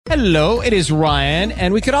Hello, it is Ryan,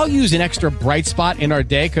 and we could all use an extra bright spot in our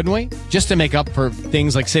day, couldn't we? Just to make up for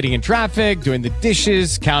things like sitting in traffic, doing the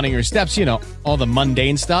dishes, counting your steps, all the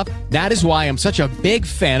mundane stuff. That is why I'm such a big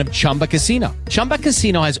fan of Chumba Casino. Chumba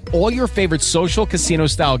Casino has all your favorite social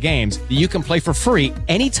casino-style games that you can play for free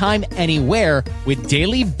anytime, anywhere with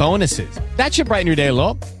daily bonuses. That should brighten your day a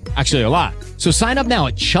little. Actually, a lot. So sign up now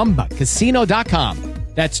at ChumbaCasino.com.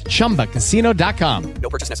 That's ChumbaCasino.com. No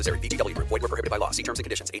purchase necessary. VGW Group. Void where prohibited by law. See terms and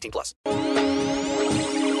conditions. 18+.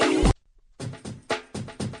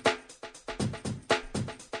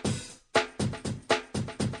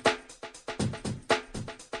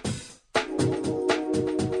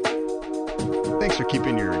 Thanks for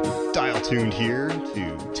keeping your dial tuned here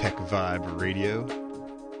to Tech Vibe Radio.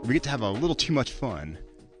 We get to have a little too much fun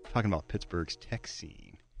talking about Pittsburgh's tech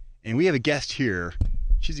scene. And we have a guest here.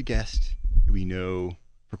 She's a guest that we know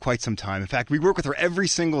for quite some time. In fact, we work with her every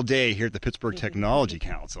single day here at the Pittsburgh Technology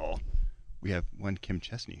Council. We have one Kim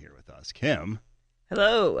Chesney here with us. Kim.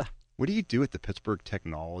 Hello. What do you do at the Pittsburgh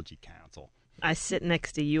Technology Council? I sit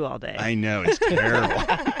next to you all day. I know, it's terrible.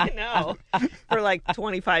 I know. For like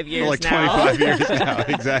 25 years now. For like 25 years now,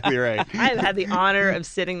 exactly right. I've had the honor of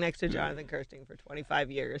sitting next to Jonathan Kirsting for 25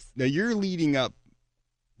 years. Now, you're leading up,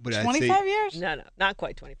 but 25 years? No, not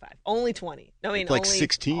quite 25. Only 20. I mean, like only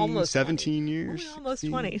 16, almost 17 20. years? Almost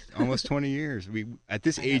 20. Almost 20 years. At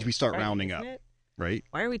this age, we start rounding up, right?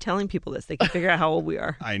 Why are we telling people this? They can figure out how old we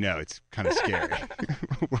are. I know. It's kind of scary.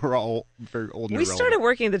 We're all very old and We irrelevant. started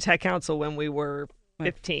working at the Tech Council when we were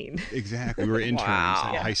 15. Exactly. We were interns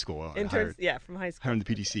at high school. Interns, from high school. Hired in the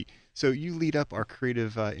PTC. So you lead up our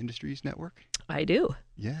Creative Industries Network? I do.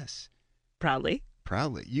 Yes. Proudly.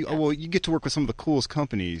 Well, you get to work with some of the coolest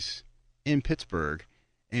companies in Pittsburgh,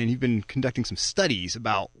 and you've been conducting some studies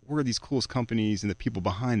about where these coolest companies and the people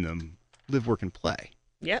behind them live, work, and play.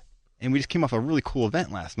 Yep. And we just came off a really cool event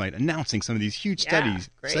last night announcing some of these huge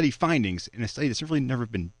study findings in a study that's really never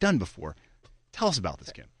been done before. Tell us about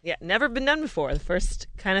this, Kim. Yeah, never been done before. The first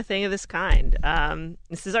kind of thing of this kind.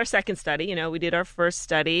 This is our second study. We did our first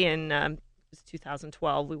study in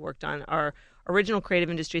 2012. We worked on our original creative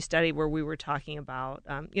industry study where we were talking about,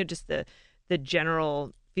 just the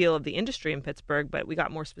general feel of the industry in Pittsburgh, but we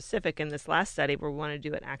got more specific in this last study where we want to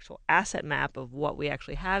do an actual asset map of what we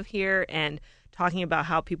actually have here and talking about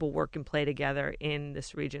how people work and play together in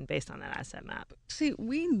this region based on that asset map. See,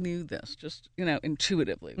 we knew this just,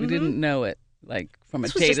 intuitively. We didn't know it like from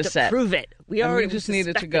this a was data just set. To prove it. We just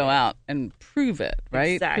needed to go out and prove it,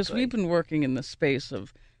 right? Exactly. Because we've been working in the space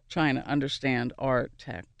of trying to understand art,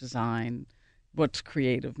 tech, design, what's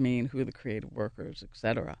creative mean, who are the creative workers, et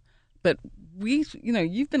cetera. But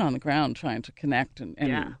you've been on the ground trying to connect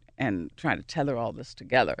and try to tether all this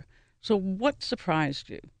together. So what surprised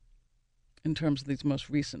you in terms of these most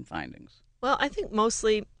recent findings? Well, I think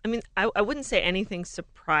mostly, I wouldn't say anything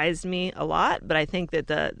surprised me a lot, but I think that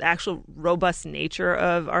the actual robust nature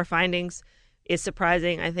of our findings is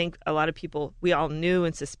surprising. I think a lot of people, we all knew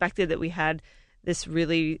and suspected that we had this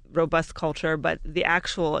really robust culture, but the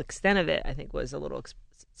actual extent of it, I think, was a little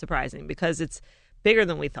surprising because it's bigger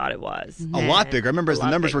than we thought it was. A lot bigger. I remember as the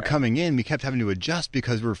numbers were coming in, we kept having to adjust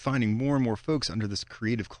because we were finding more and more folks under this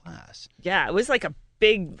creative class. Yeah, it was like a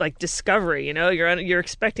big discovery. You're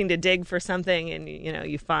expecting to dig for something, and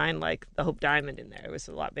you find like the Hope Diamond in there. It was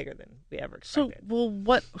a lot bigger than we ever expected.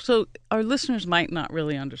 So our listeners might not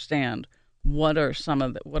really understand what are some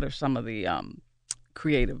of the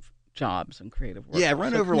creative jobs and creative work. Yeah,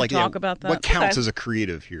 run over talk about that. What counts as a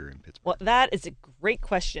creative here in Pittsburgh? Well, that is a great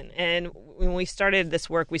question. And when we started this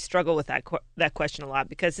work, we struggle with that question a lot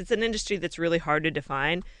because it's an industry that's really hard to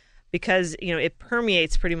define because, it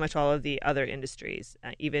permeates pretty much all of the other industries.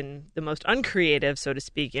 Even the most uncreative, so to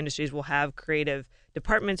speak, industries will have creative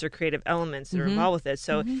departments or creative elements that are involved with it.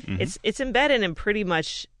 So it's embedded in pretty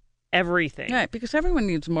much everything. Right, because everyone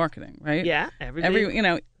needs marketing, right? Yeah,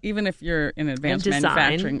 everybody. Even if you're in advanced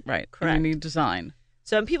manufacturing, right? Correct. And you need design.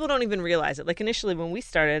 So people don't even realize it. Like initially when we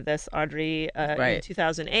started this, Audrey, in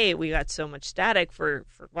 2008, we got so much static for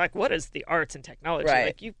like, what is the arts and technology? Right.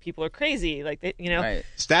 Like you people are crazy. Like, Right.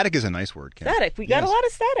 Static is a nice word, Ken. Static. We got a lot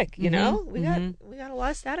of static, we got a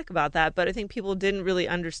lot of static about that. But I think people didn't really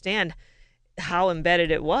understand how embedded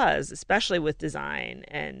it was, especially with design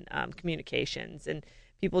and communications. And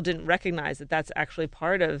people didn't recognize that that's actually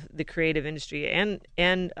part of the creative industry and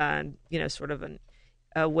sort of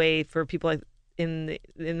a way for people like in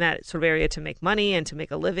that sort of area to make money and to make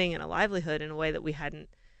a living and a livelihood in a way that we hadn't,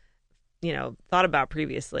 thought about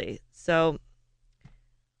previously. So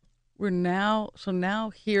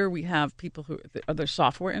now here we have people who are there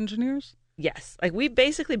software engineers? Yes. Like we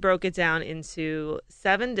basically broke it down into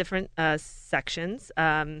 7 different sections,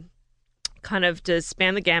 kind of to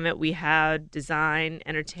span the gamut. We had design,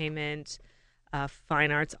 entertainment,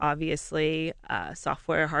 fine arts, obviously,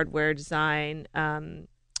 software, hardware design,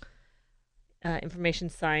 information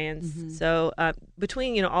science. So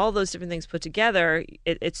between all those different things put together,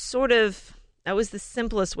 it's sort of, that was the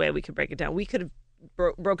simplest way we could break it down. We could have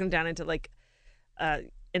broken it down into like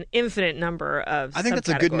an infinite number of I think that's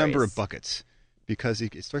a good number of subcategories. buckets because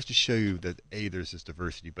it starts to show you that there's this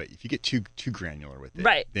diversity, but if you get too granular with it,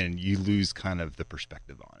 Right. then you lose kind of the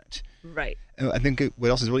perspective on it. Right. And I think what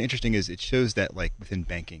else is really interesting is it shows that like within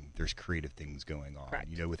banking, there's creative things going on. Correct.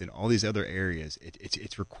 Within all these other areas,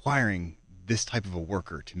 it's requiring this type of a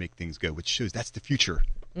worker to make things go, which shows that's the future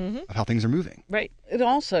of how things are moving. Right. It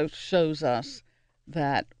also shows us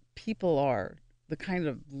that people are the kind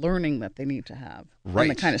of learning that they need to have, Right.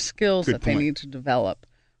 and the kind of skills Good that they point. need to develop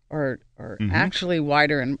are actually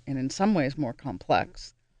wider and in some ways more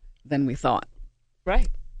complex than we thought. Right.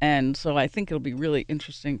 And so I think it'll be really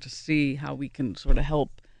interesting to see how we can sort of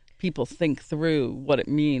help people think through what it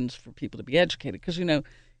means for people to be educated. Because,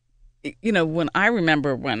 when I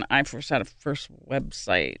remember when I first had a first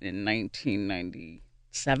website in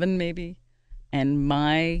 1997, maybe, and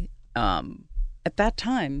my, at that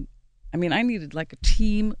time, I needed like a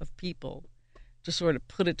team of people to sort of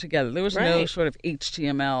put it together. There was no Right. sort of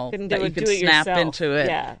HTML Couldn't that do you it- could do it snap yourself. into it,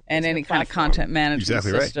 Yeah, and there's no any kind of platform. content management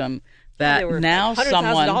Exactly right. system that They were now someone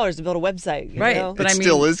 $100,000 to build a website. Right. You know? But it I mean-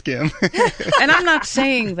 still is, Kim. and I'm not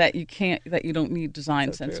saying that you don't need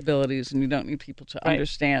design So true. sensibilities and you don't need people to Right.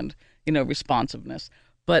 understand, responsiveness.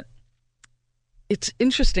 But it's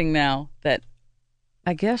interesting now that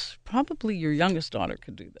I guess probably your youngest daughter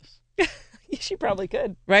could do this. She probably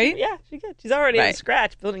could. Right? Yeah, she could. She's already in Right.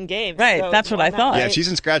 Scratch building games. Right, so that's what why I not, thought. Yeah, right? if she's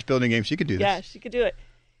in Scratch building games, she could do this. Yeah, she could do it.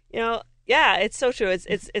 Yeah, it's so true.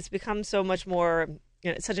 It's become so much more.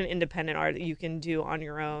 It's such an independent art that you can do on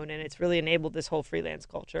your own, and it's really enabled this whole freelance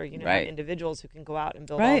culture. Have Right. individuals who can go out and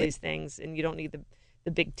build all Right. these things, and you don't need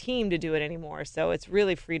the big team to do it anymore. So it's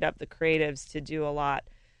really freed up the creatives to do a lot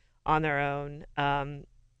on their own. And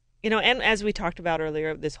as we talked about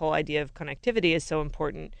earlier, this whole idea of connectivity is so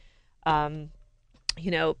important.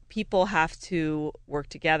 People have to work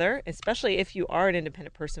together, especially if you are an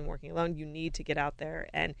independent person working alone. You need to get out there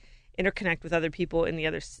and interconnect with other people in the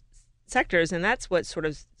other sectors, and that's what sort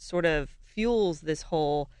of fuels this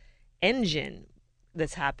whole engine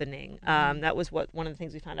that's happening. That was one of the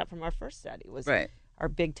things we found out from our first study was Right. our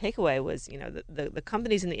big takeaway was the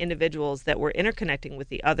companies and the individuals that were interconnecting with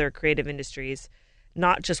the other creative industries,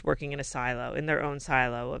 not just working in a silo, in their own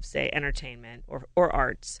silo of, say, entertainment or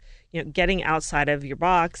arts, getting outside of your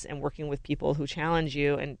box and working with people who challenge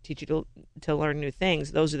you and teach you to learn new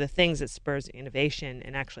things. Those are the things that spurs innovation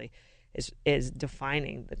and actually is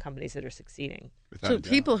defining the companies that are succeeding. Without So a doubt.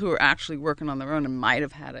 people who are actually working on their own and might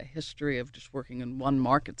have had a history of just working in one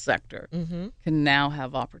market sector can now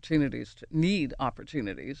have opportunities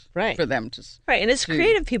Right. for them to Right, and as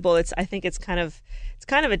creative people, I think it's kind of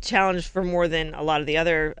a challenge for more than a lot of the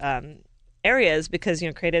other areas because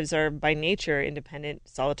creatives are by nature independent,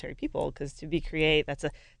 solitary people. Because to be creative,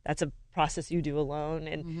 that's a process you do alone,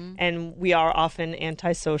 and we are often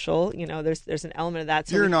antisocial. There's an element of that.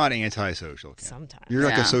 So You're not antisocial, Kim. Sometimes. You're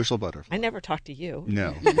like Yeah. a social butterfly. I never talk to you.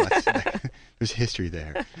 No. There's history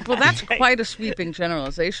there. Well, that's quite a sweeping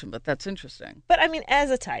generalization, but that's interesting. But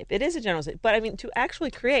as a type, it is a generalization. But to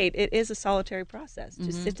actually create, it is a solitary process.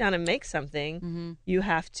 To sit down and make something, you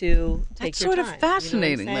have to take That's your sort time. of You know what I'm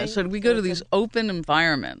fascinating. saying? So we go to it's these open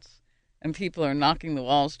environments and people are knocking the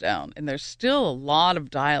walls down, and there's still a lot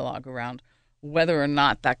of dialogue around whether or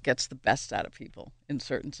not that gets the best out of people in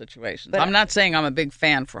certain situations. But- I'm not saying I'm a big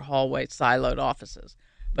fan for hallway siloed offices,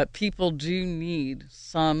 but people do need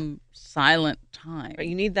some silent time. Right,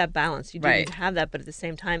 you need that balance. You do Right. need to have that, but at the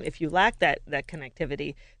same time, if you lack that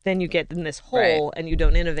connectivity, then you get in this hole and you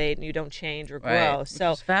don't innovate and you don't change or grow. Right,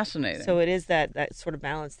 So which is fascinating. So it is that sort of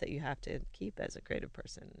balance that you have to keep as a creative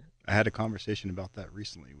person. I had a conversation about that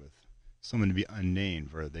recently with someone to be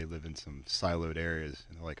unnamed where they live in some siloed areas.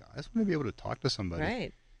 And they're like, I just want to be able to talk to somebody.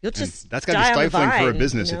 Right. You'll And just that's got to die be on the stifling for a vine,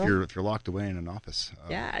 business you know? if you're locked away in an office.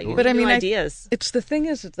 Yeah, door. you But I need mean, new I- ideas. It's the thing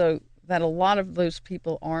is though that a lot of those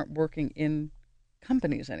people aren't working in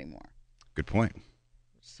companies anymore. Good point.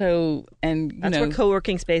 So and That's where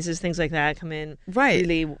co-working spaces, things like that, come in Right.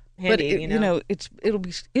 really handy. But you know? it'll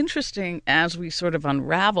be interesting as we sort of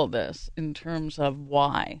unravel this in terms of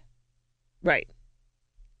why. Right.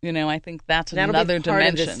 I think that's That'll be another part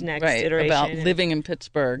of dimension, this next right? iteration About and living in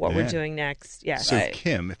Pittsburgh. What we're doing next. Yes. So, Right.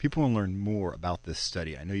 Kim, if people want to learn more about this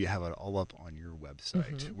study, I know you have it all up on your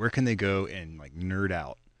website. Where can they go and nerd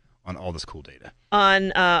out on all this cool data?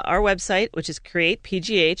 On our website, which is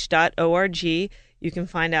createpgh.org, you can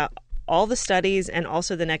find out all the studies and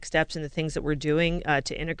also the next steps and the things that we're doing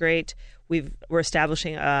to integrate. We're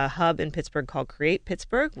establishing a hub in Pittsburgh called Create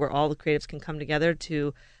Pittsburgh, where all the creatives can come together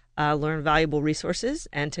to learn valuable resources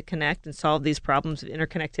and to connect and solve these problems of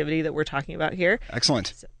interconnectivity that we're talking about here.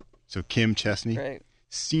 Excellent. So Kim Chesney, Right.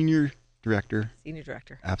 Senior Director,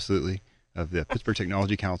 absolutely, of the Pittsburgh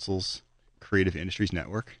Technology Council's Creative Industries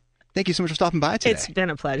Network. Thank you so much for stopping by today. It's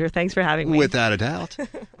been a pleasure. Thanks for having me. Without a doubt.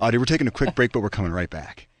 Audrey, we're taking a quick break, but we're coming right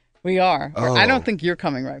back. We are. Oh. I don't think you're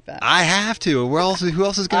coming right back. I have to. Who else is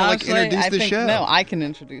going to introduce the show? No, I can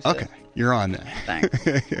introduce Okay, it. you're on then.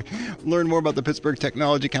 Thanks. Learn more about the Pittsburgh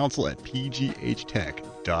Technology Council at pghtech.org.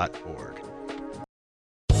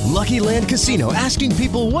 Lucky Land Casino, asking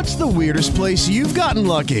people, what's the weirdest place you've gotten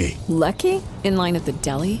lucky? Lucky? In line at the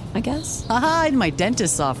deli, I guess? Aha, in my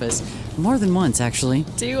dentist's office. More than once, actually.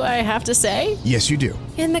 Do I have to say? Yes, you do.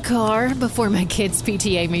 In the car before my kids'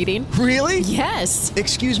 PTA meeting. Really? Yes.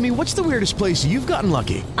 Excuse me, what's the weirdest place you've gotten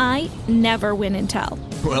lucky? I never win and tell.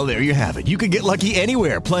 Well, there you have it. You can get lucky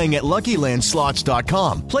anywhere, playing at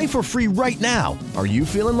LuckyLandSlots.com. Play for free right now. Are you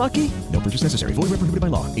feeling lucky? No purchase necessary. Void where prohibited by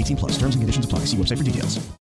law. 18+. Terms and conditions apply. See website for details.